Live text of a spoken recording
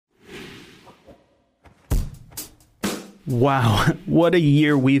Wow, what a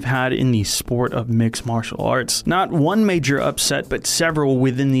year we've had in the sport of mixed martial arts. Not one major upset, but several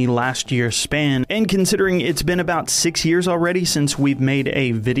within the last year's span. And considering it's been about 6 years already since we've made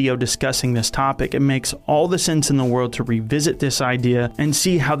a video discussing this topic, it makes all the sense in the world to revisit this idea and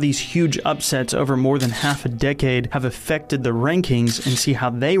see how these huge upsets over more than half a decade have affected the rankings and see how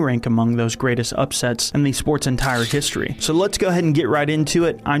they rank among those greatest upsets in the sport's entire history. So let's go ahead and get right into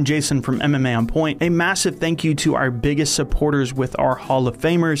it. I'm Jason from MMA On Point. A massive thank you to our biggest supporters with our Hall of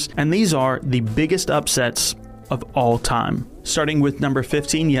Famers, and these are the biggest upsets of all time. Starting with number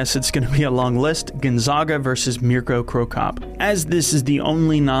 15, yes, it's going to be a long list, Gonzaga versus Mirko Cro Cop. As this is the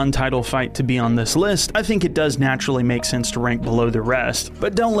only non-title fight to be on this list, I think it does naturally make sense to rank below the rest,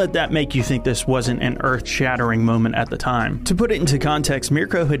 but don't let that make you think this wasn't an earth-shattering moment at the time. To put it into context,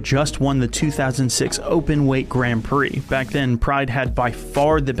 Mirko had just won the 2006 Openweight Grand Prix. Back then, Pride had by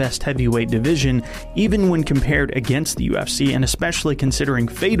far the best heavyweight division, even when compared against the UFC, and especially considering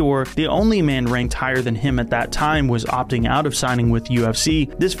Fedor, the only man ranked higher than him at that time, was opting out of signing with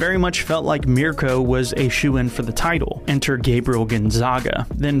UFC. This very much felt like Mirko was a shoo-in for the title. Enter Gabriel Gonzaga,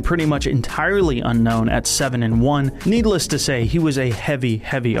 then pretty much entirely unknown at 7-1. Needless to say, he was a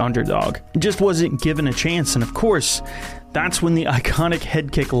heavy underdog. Just wasn't given a chance, and of course, that's when the iconic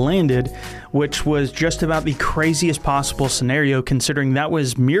head kick landed, which was just about the craziest possible scenario considering that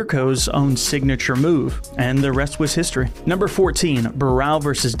was Mirko's own signature move, and the rest was history. Number 14, Barao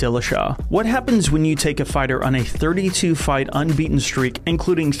versus Dillashaw. What happens when you take a fighter on a 32-fight unbeaten streak,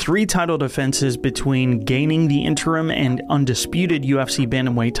 including 3 title defenses between gaining the interim and undisputed UFC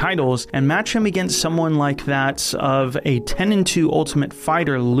bantamweight titles, and match him against someone like that of a 10-2 Ultimate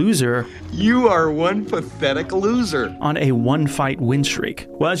Fighter loser? You are one pathetic loser. On a 1-fight win streak.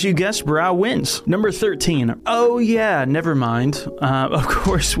 Well, as you guessed, Barao wins. Number 13. Oh yeah, never mind. Of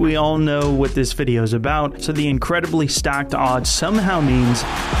course, we all know what this video is about, so the incredibly stacked odds somehow means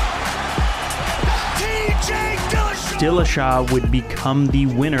Dillashaw would become the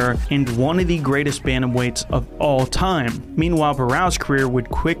winner and one of the greatest bantamweights of all time. Meanwhile, Barao's career would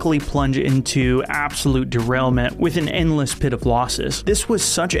quickly plunge into absolute derailment with an endless pit of losses. This was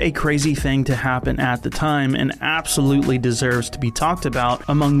such a crazy thing to happen at the time and absolutely deserves to be talked about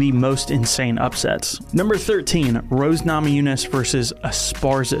among the most insane upsets. Number 13, Rose Namajunas versus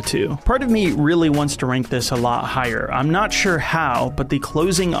Esparza 2. Part of me really wants to rank this a lot higher. I'm not sure how, but the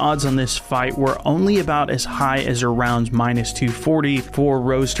closing odds on this fight were only about as high as around minus 240 for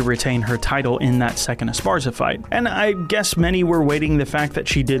Rose to retain her title in that second Esparza fight. And I guess many were waiting the fact that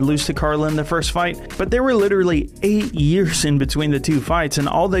she did lose to Carla in the first fight, but there were literally 8 years in between the two fights, and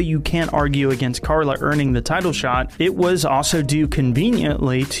although you can't argue against Carla earning the title shot, it was also due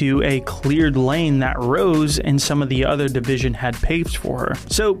conveniently to a cleared lane that Rose and some of the other division had paved for her.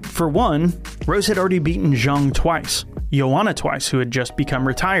 So, for one, Rose had already beaten Zhang twice, Joanna twice, who had just become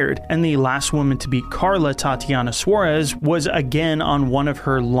retired, and the last woman to beat Carla, Tatiana Suarez, was again on one of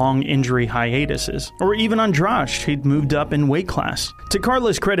her long injury hiatuses. Or even Andrade, she'd moved up in weight class. To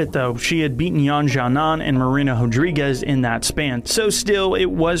Carla's credit though, she had beaten Yan Xiaonan and Marina Rodriguez in that span, so still it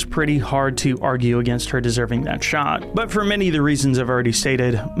was pretty hard to argue against her deserving that shot. But for many of the reasons I've already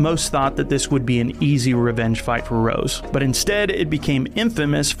stated, most thought that this would be an easy revenge fight for Rose. But instead, it became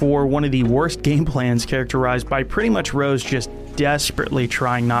infamous for one of the worst game plans, characterized by pretty much Rose just desperately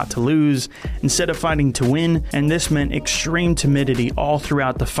trying not to lose instead of fighting to win, and this meant extreme timidity all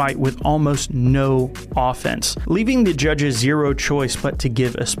throughout the fight with almost no offense, leaving the judges zero choice but to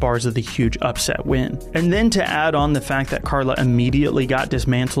give Esparza the huge upset win. And then to add on the fact that Carla immediately got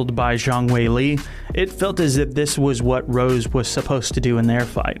dismantled by Zhang Weili, it felt as if this was what Rose was supposed to do in their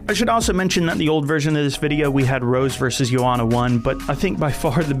fight. I should also mention that in the old version of this video we had Rose versus Joanna 1, but I think by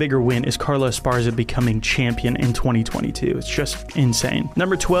far the bigger win is Carla Esparza becoming champion in 2022. It's just insane.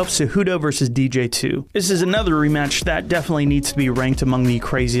 Number 12, Cejudo versus DJ2. This is another rematch that definitely needs to be ranked among the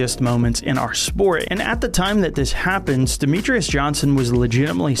craziest moments in our sport, and at the time that this happens, Demetrius Johnson was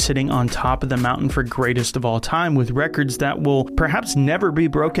legitimately sitting on top of the mountain for greatest of all time with records that will perhaps never be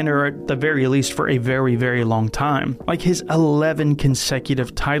broken, or at the very least for a very long time, like his 11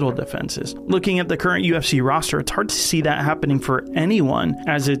 consecutive title defenses. Looking at the current UFC roster, it's hard to see that happening for anyone,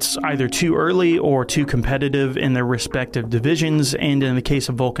 as it's either too early or too competitive in their respective divisions, and in the case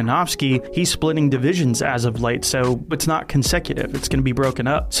of Volkanovski, he's splitting divisions as of late, so it's not consecutive, it's going to be broken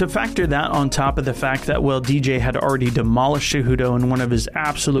up. So factor that on top of the fact that, well, DJ had already demolished Cejudo in one of his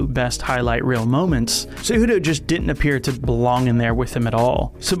absolute best highlight reel moments. Cejudo just didn't appear to belong in there with him at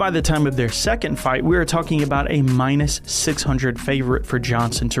all. So by the time of their second fight, we were talking about a minus 600 favorite for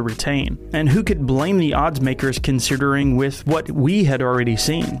Johnson to retain. And who could blame the odds makers considering with what we had already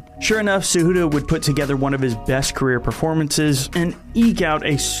seen? Sure enough, Cejudo would put together one of his best career performances and eke out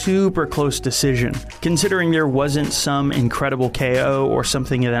a super close decision. Considering there wasn't some incredible KO or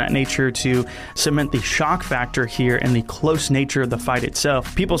something of that nature to cement the shock factor here and the close nature of the fight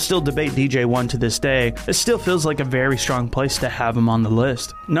itself, people still debate DJ won to this day. It still feels like a very strong place to have him on the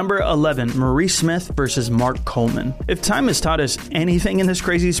list. Number 11, Maurice Smith versus Mark Coleman. If time has taught us anything in this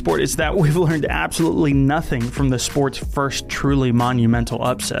crazy sport, it's that we've learned absolutely nothing from the sport's first truly monumental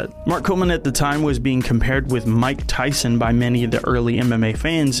upset. Mark Coleman at the time was being compared with Mike Tyson by many of the early MMA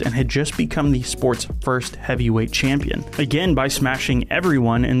fans and had just become the sport's first heavyweight champion. Again, by smashing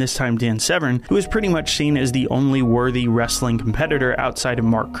everyone, and this time Dan Severn, who was pretty much seen as the only worthy wrestling competitor outside of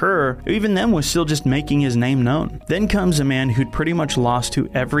Mark Kerr, who even then was still just making his name known. Then comes a man who'd pretty much lost to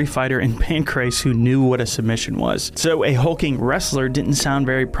every fighter in Pancrase who knew what a submission was. So a hulking wrestler didn't sound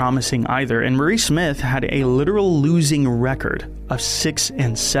very promising either, and Maurice Smith had a literal losing record of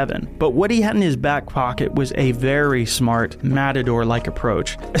 6-7. But what he had in his back pocket was a very smart, matador-like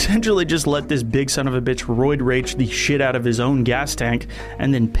approach. Essentially just let this big son of a bitch roid rage the shit out of his own gas tank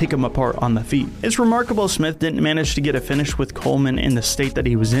and then pick him apart on the feet. It's remarkable Smith didn't manage to get a finish with Coleman in the state that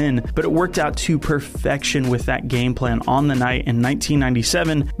he was in, but it worked out to perfection with that game plan on the night in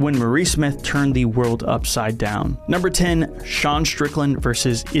 1997 when Maurice Smith turned the world upside down. Number 10, Sean Strickland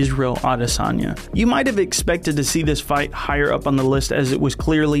versus Israel Adesanya. You might have expected to see this fight higher up on the list as it was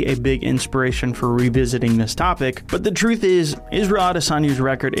clearly a big inspiration for revisiting this topic, but the truth is, Israel Adesanya's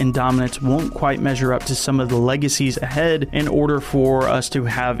record in dominance won't quite measure up to some of the legacies ahead in order for us to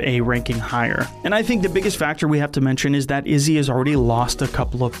have a ranking higher. And I think the biggest factor we have to mention is that Izzy has already lost a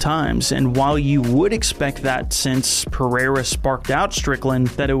couple of times, and while you would expect that since Pereira sparked out Strickland,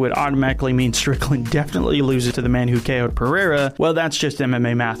 that it would automatically mean Strickland definitely loses to the man who KO'd Pereira, well, that's just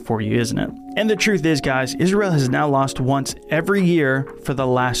MMA math for you, isn't it? And the truth is, guys, Israel has now lost once every year for the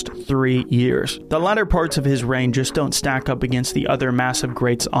last 3 years. The latter parts of his reign just don't stack up against the other massive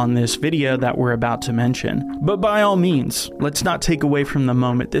greats on this video that we're about to mention. But by all means, let's not take away from the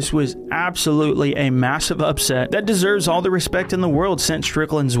moment. This was absolutely a massive upset that deserves all the respect in the world sent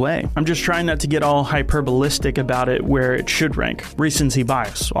Strickland's way. I'm just trying not to get all hyperbolistic about it where it should rank. Recency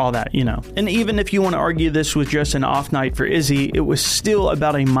bias, all that, you know. And even if you want to argue this was just an off night for Izzy, it was still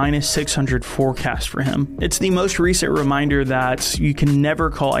about a -600 forecast for him. It's the most recent reminder that you can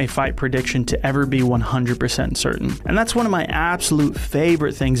never call a fight prediction to ever be 100% certain. And that's one of my absolute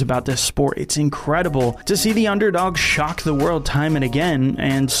favorite things about this sport. It's incredible to see the underdog shock the world time and again,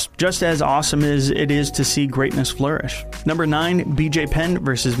 and just as awesome as it is to see greatness flourish. Number 9, BJ Penn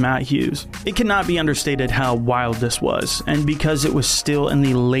versus Matt Hughes. It cannot be understated how wild this was, and because it was still in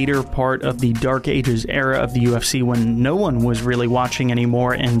the later part of the Dark Ages era of the UFC when no one was really watching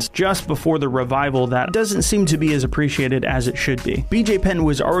anymore, and just before the revival that doesn't seem to be as appreciated as it should be. BJ Penn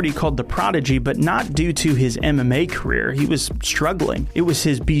was already called the Prodigy, but not due to his MMA career. He was struggling. It was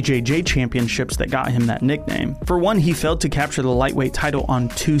his BJJ championships that got him that nickname. For one, he failed to capture the lightweight title on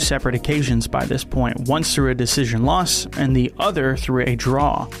 2 separate occasions by this point, once through a decision loss and the other through a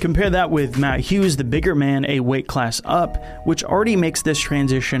draw. Compare that with Matt Hughes, the bigger man a weight class up, which already makes this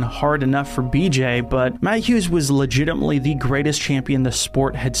transition hard enough for BJ, but Matt Hughes was legitimately the greatest champion the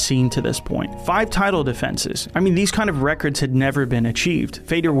sport had seen to this point. 5 title defenses. I mean, these kind of records had never been achieved.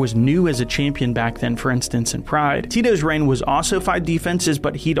 Fader was new as a champion back then, for instance, in Pride. Tito's reign was also 5 defenses,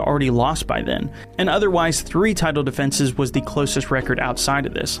 but he'd already lost by then. And otherwise, 3 title defenses was the closest record outside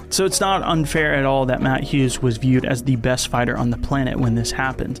of this. So it's not unfair at all that Matt Hughes was viewed as the best fighter on the planet when this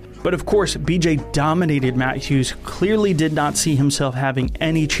happened. But of course, BJ dominated Matt Hughes, clearly did not see himself having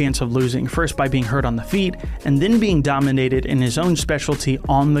any chance of losing, first by being hurt on the feet, and then being dominated in his own specialty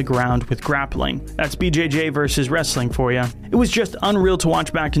on the ground with grappling. That's BJJ versus wrestling for you. It was just unreal to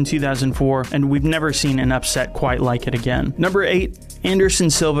watch back in 2004, and we've never seen an upset quite like it again. Number 8, Anderson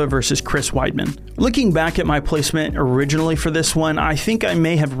Silva versus Chris Weidman. Looking back at my placement originally for this one, I think I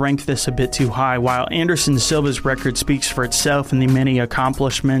may have ranked this a bit too high. While Anderson Silva's record speaks for itself and the many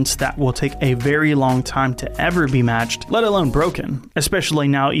accomplishments that will take a very long time to ever be matched, let alone broken, especially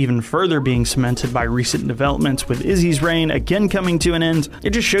now even further being cemented by recent developments with Izzy's reign again coming to an end,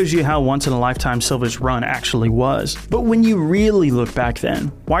 it just shows you how once in a lifetime Silva's run actually was. But when you really look back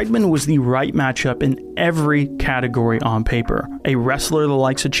then, Weidman was the right matchup in every category on paper. A wrestler the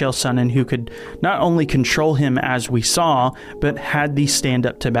likes of Chael Sonnen who could not only control him as we saw, but had the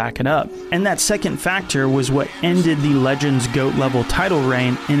stand-up to back it up. And that second factor was what ended the Legends GOAT level title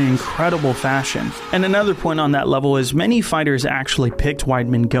reign in an incredible fashion. And another point on that level is many fighters actually picked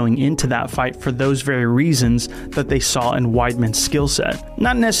Weidman going into that fight for those very reasons that they saw in Weidman's skill set.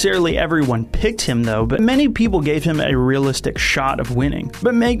 Not necessarily nearly everyone picked him though, but many people gave him a realistic shot of winning.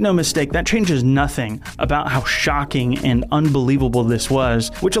 But make no mistake, that changes nothing about how shocking and unbelievable this was,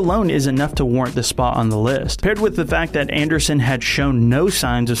 which alone is enough to warrant the spot on the list. Paired with the fact that Anderson had shown no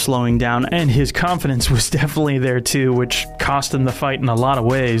signs of slowing down, and his confidence was definitely there too, which cost him the fight in a lot of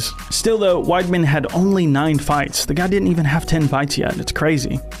ways. Still though, Weidman had only 9 fights. The guy didn't even have 10 fights yet. It's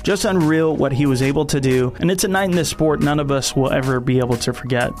crazy. Just unreal what he was able to do, and it's a night in this sport none of us will ever be able to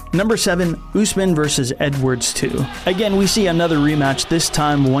forget. Number 7, Usman versus Edwards 2. Again, we see another rematch, this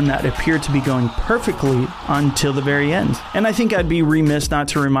time one that appeared to be going perfectly until the very end. And I think I'd be remiss not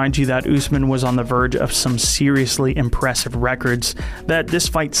to remind you that Usman was on the verge of some seriously impressive records that this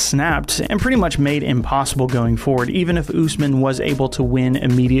fight snapped and pretty much made impossible going forward, even if Usman was able to win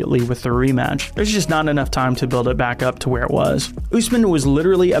immediately with the rematch. There's just not enough time to build it back up to where it was. Usman was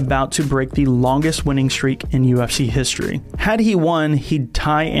literally about to break the longest winning streak in UFC history. Had he won, he'd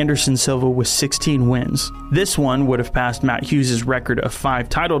tie Anderson Silva with 16 wins. This one would have passed Matt Hughes' record of 5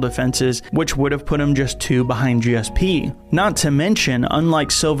 title defenses, which would have put him just 2 behind GSP. Not to mention,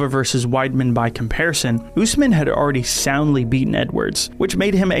 unlike Silva versus Weidman by comparison, Usman had already soundly beaten Edwards, which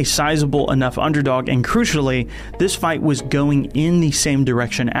made him a sizable enough underdog, and crucially, this fight was going in the same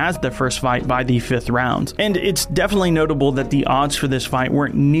direction as the first fight by the 5th round. And it's definitely notable that the odds for this fight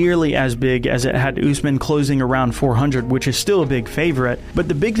weren't nearly as big as it had Usman closing around 400, which is still a big favorite, but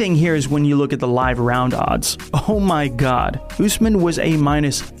the big thing here is when you look at the live round odds. Oh my god, Usman was a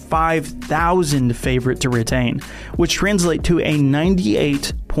minus 5,000 favorite to retain, which translates to a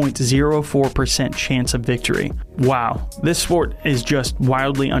 98.04% chance of victory. Wow, this sport is just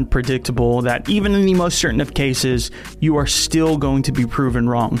wildly unpredictable that even in the most certain of cases, you are still going to be proven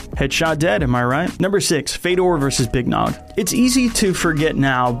wrong. Headshot dead, am I right? Number 6, Fedor versus Big Nog. It's easy to forget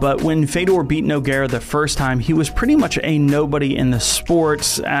now, but when Fedor beat Nogueira the first time, he was pretty much a nobody in the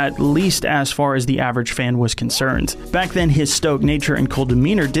sports, at least as far as the average fan was concerned. Back then, his stoic nature and cold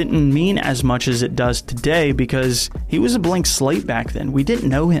demeanor didn't mean as much as it does today because he was a blank slate back then. We didn't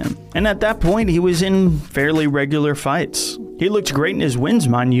know him. And at that point, he was in fairly regular fights. He looked great in his wins,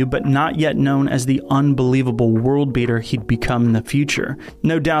 mind you, but not yet known as the unbelievable world beater he'd become in the future.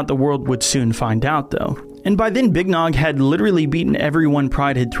 No doubt the world would soon find out, though. And by then, Big Nog had literally beaten everyone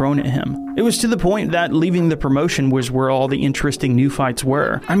Pride had thrown at him. It was to the point that leaving the promotion was where all the interesting new fights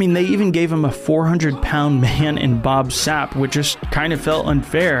were. I mean, they even gave him a 400-pound man in Bob Sapp, which just kind of felt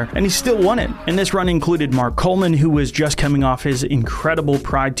unfair, and he still won it. And this run included Mark Coleman, who was just coming off his incredible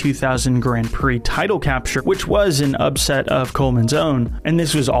Pride 2000 Grand Prix title capture, which was an upset of Coleman's own. And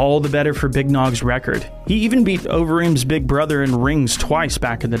this was all the better for Big Nog's record. He even beat Overeem's big brother in rings twice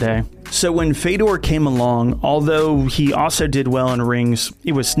back in the day. So when Fedor came along, although he also did well in rings,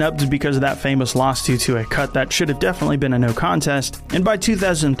 he was snubbed because of that famous loss due to a cut that should have definitely been a no contest. And by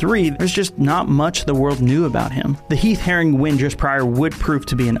 2003, there's just not much the world knew about him. The Heath Herring win just prior would prove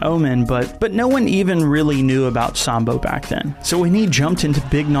to be an omen, but no one even really knew about Sambo back then. So when he jumped into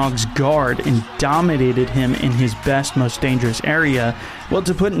Big Nog's guard and dominated him in his best, most dangerous area, well,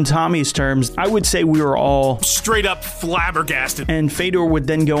 to put it in Tommy's terms, I would say we were all straight up flabbergasted. And Fedor would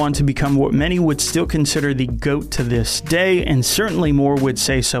then go on to become what many would still consider the GOAT to this day, and certainly more would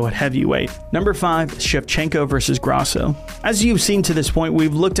say so at heavyweight. Number 5, Shevchenko versus Grasso. As you've seen to this point,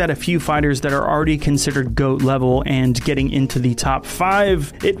 we've looked at a few fighters that are already considered GOAT level, and getting into the top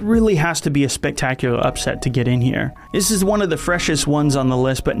 5, it really has to be a spectacular upset to get in here. This is one of the freshest ones on the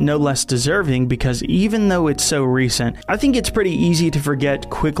list, but no less deserving, because even though it's so recent, I think it's pretty easy to forget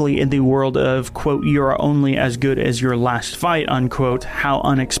quickly in the world of, quote, you are only as good as your last fight, unquote, how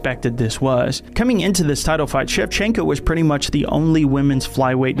unexpected this was. Coming into this title fight, Shevchenko was pretty much the only women's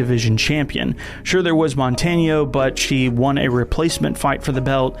flyweight division champion. Sure, there was Montano, but she won a replacement fight for the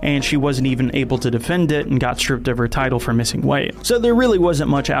belt, and she wasn't even able to defend it and got stripped of her title for missing weight. So there really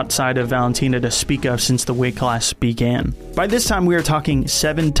wasn't much outside of Valentina to speak of since the weight class began. By this time, we are talking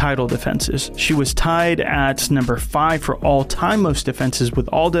 7 title defenses. She was tied at number 5 for all-time most defenses with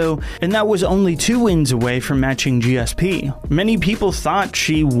Aldo, and that was only 2 wins away from matching GSP. Many people thought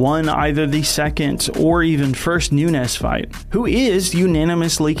she won either the second or even first Nunes fight, who is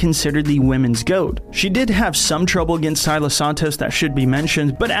unanimously considered the women's GOAT. She did have some trouble against Silas Santos that should be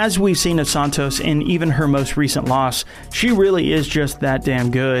mentioned, but as we've seen of Santos in even her most recent loss, she really is just that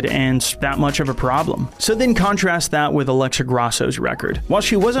damn good and that much of a problem. So then contrast that with Alexa Grasso's record. While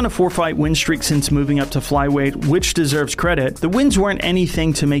she was on a 4-fight win streak since moving up to flyweight, which deserves credit, the wins weren't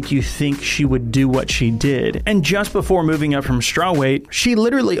anything to make you think she would do what she did. And just before moving up from strawweight, she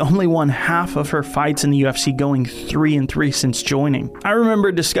literally only won half of her fights in the UFC, going 3-3 since joining. I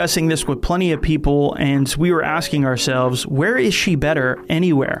remember discussing this with plenty of people, and we were asking ourselves, where is she better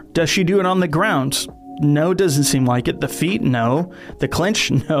anywhere? Does she do it on the ground? No, doesn't seem like it. The feet? No. The clinch?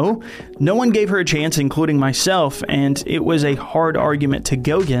 No. No one gave her a chance, including myself, and it was a hard argument to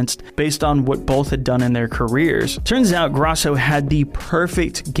go against based on what both had done in their careers. Turns out Grasso had the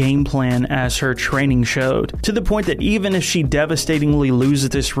perfect game plan, as her training showed, to the point that even if she devastatingly loses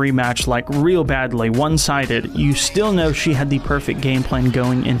this rematch like real badly, one-sided, you still know she had the perfect game plan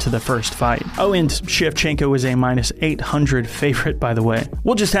going into the first fight. Oh, and Shevchenko was a minus 800 favorite, by the way.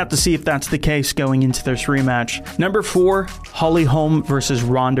 We'll just have to see if that's the case going into their rematch. Number 4, Holly Holm versus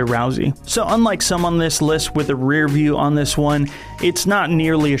Ronda Rousey. So unlike some on this list with a rear view on this one, it's not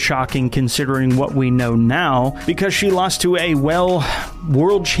nearly as shocking considering what we know now, because she lost to a, well,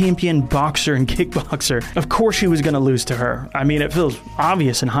 world champion boxer and kickboxer. Of course she was going to lose to her. I mean, it feels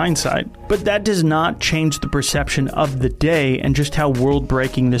obvious in hindsight. But that does not change the perception of the day and just how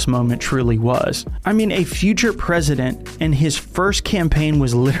world-breaking this moment truly was. I mean, a future president in his first campaign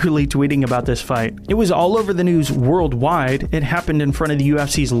was literally tweeting about this fight. It was all over the news worldwide. It happened in front of the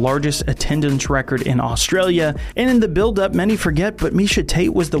UFC's largest attendance record in Australia. And in the build-up, many forget, but Miesha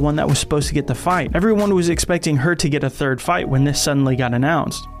Tate was the one that was supposed to get the fight. Everyone was expecting her to get a third fight when this suddenly got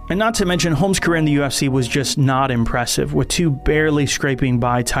announced. And not to mention, Holm's career in the UFC was just not impressive, with 2 barely scraping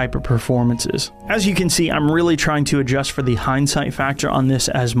by type of performances. As you can see, I'm really trying to adjust for the hindsight factor on this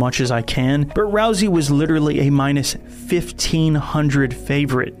as much as I can, but Rousey was literally a minus 1,500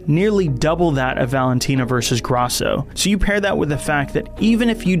 favorite, nearly double that of Valentina versus Grasso. So you pair that with the fact that even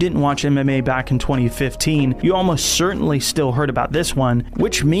if you didn't watch MMA back in 2015, you almost certainly still heard about this one,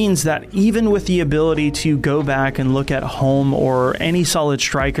 which means that even with the ability to go back and look at Holm or any solid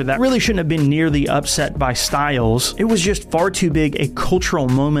striker that really shouldn't have been near the upset by Styles, it was just far too big a cultural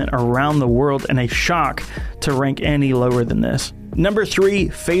moment around the world and a shock to rank any lower than this. Number 3,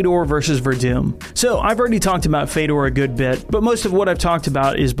 Fedor versus Verdum. So I've already talked about Fedor a good bit, but most of what I've talked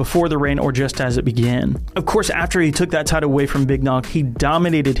about is before the reign or just as it began. Of course, after he took that title away from Big Nog, he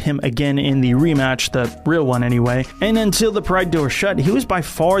dominated him again in the rematch, the real one anyway, and until the Pride door shut, he was by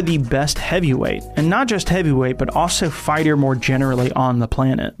far the best heavyweight, and not just heavyweight, but also fighter more generally on the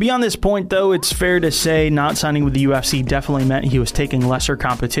planet. Beyond this point though, it's fair to say not signing with the UFC definitely meant he was taking lesser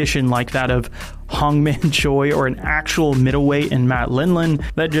competition like that of Hongman Choi or an actual middleweight in Matt Lindland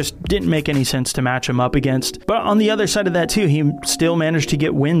that just didn't make any sense to match him up against. But on the other side of that too, he still managed to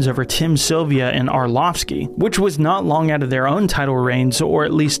get wins over Tim Sylvia and Arlovsky, which was not long out of their own title reigns, or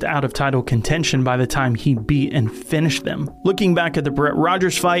at least out of title contention by the time he beat and finished them. Looking back at the Brett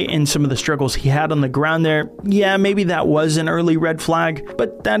Rogers fight and some of the struggles he had on the ground there, yeah, maybe that was an early red flag,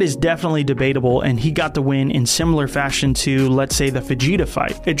 but that is definitely debatable, and he got the win in similar fashion to, let's say, the Fujita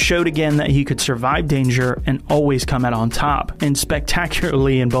fight. It showed again that he could survive danger and always come out on top, and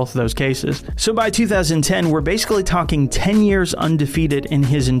spectacularly in both of those cases. So by 2010, we're basically talking 10 years undefeated in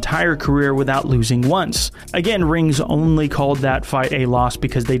his entire career without losing once. Again, Rings only called that fight a loss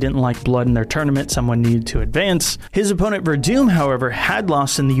because they didn't like blood in their tournament, someone needed to advance. His opponent Verdum, however, had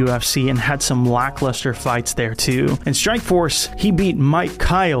lost in the UFC and had some lackluster fights there too. In Strikeforce, he beat Mike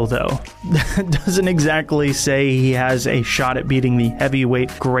Kyle though. That doesn't exactly say he has a shot at beating the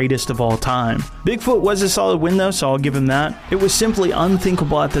heavyweight greatest of all time. Bigfoot was a solid win though, so I'll give him that. It was simply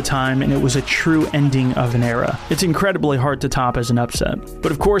unthinkable at the time, and it was a true ending of an era. It's incredibly hard to top as an upset.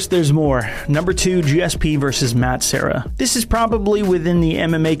 But of course there's more. Number 2, GSP versus Matt Serra. This is probably within the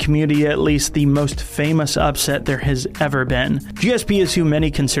MMA community at least the most famous upset there has ever been. GSP is who many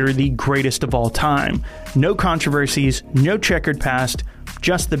consider the greatest of all time. No controversies, no checkered past,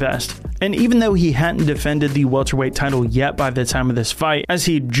 just the best. And even though he hadn't defended the welterweight title yet by the time of this fight, as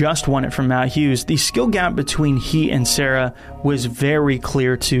he just won it from Matt Hughes, the skill gap between he and Serra was very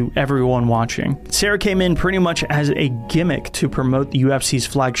clear to everyone watching. Serra came in pretty much as a gimmick to promote the UFC's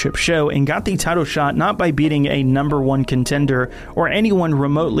flagship show and got the title shot not by beating a number 1 contender or anyone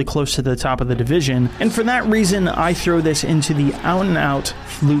remotely close to the top of the division, and for that reason I throw this into the out-and-out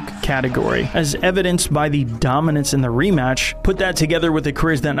fluke category, as evidenced by the dominance in the rematch. Put that together with the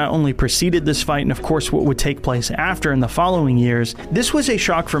careers that not only preceded preceded this fight and of course what would take place after in the following years, this was a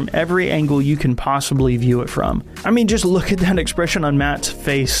shock from every angle you can possibly view it from. I mean, just look at that expression on Matt's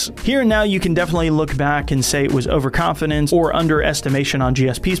face. Here and now you can definitely look back and say it was overconfidence or underestimation on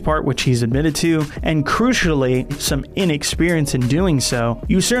GSP's part, which he's admitted to, and crucially, some inexperience in doing so.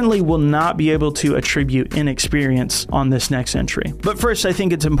 You certainly will not be able to attribute inexperience on this next entry. But first, I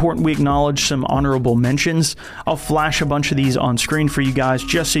think it's important we acknowledge some honorable mentions. I'll flash a bunch of these on screen for you guys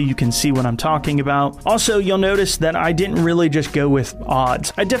just so you can see what I'm talking about. Also, you'll notice that I didn't really just go with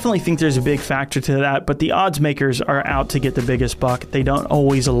odds. I definitely think there's a big factor to that, but the odds makers are out to get the biggest buck. They don't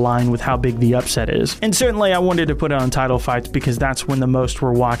always align with how big the upset is. And certainly I wanted to put it on title fights because that's when the most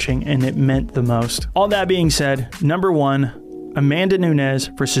were watching and it meant the most. All that being said, number 1, Amanda Nunes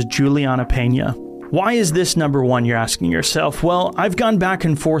versus Juliana Pena. Why is this number 1, you're asking yourself? Well, I've gone back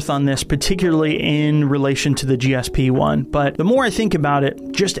and forth on this, particularly in relation to the GSP one, but the more I think about it,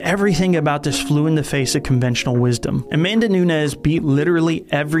 just everything about this flew in the face of conventional wisdom. Amanda Nunes beat literally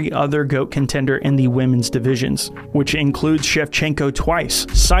every other GOAT contender in the women's divisions, which includes Shevchenko twice,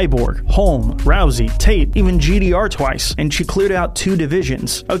 Cyborg, Holm, Rousey, Tate, even GDR twice, and she cleared out 2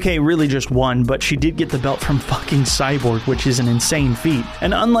 divisions. Okay, really just 1, but she did get the belt from fucking Cyborg, which is an insane feat.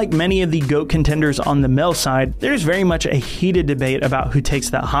 And unlike many of the GOAT contenders on the male side, there's very much a heated debate about who takes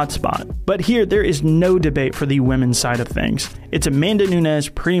that hot spot. But here, there is no debate for the women's side of things. It's Amanda Nunes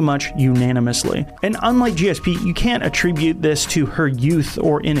pretty much unanimously. And unlike GSP, you can't attribute this to her youth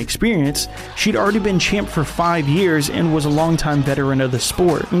or inexperience. She'd already been champ for 5 years and was a longtime veteran of the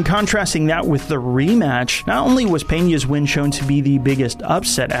sport. And contrasting that with the rematch, not only was Pena's win shown to be the biggest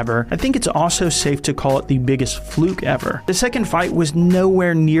upset ever, I think it's also safe to call it the biggest fluke ever. The second fight was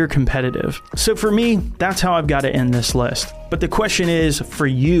nowhere near competitive. So for me, that's how I've got to end this list. But the question is, for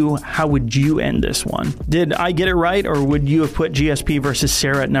you, how would you end this one? Did I get it right, or would you have put GSP versus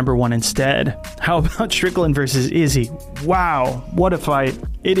Sarah at number 1 instead? How about Strickland versus Izzy? Wow, what a fight.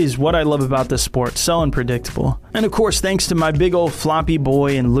 It is what I love about this sport, so unpredictable. And of course, thanks to my big old floppy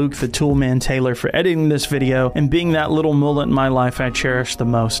boy and Luke the Toolman Taylor for editing this video and being that little mullet in my life I cherish the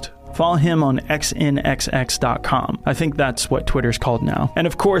most. Follow him on xnxx.com. I think that's what Twitter's called now. And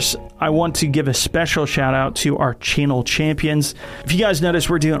of course, I want to give a special shout out to our channel champions. If you guys notice,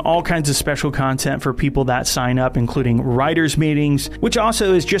 we're doing all kinds of special content for people that sign up, including writers meetings, which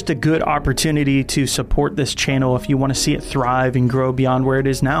also is just a good opportunity to support this channel if you want to see it thrive and grow beyond where it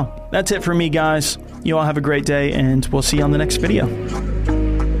is now. That's it for me, guys. You all have a great day, and we'll see you on the next video.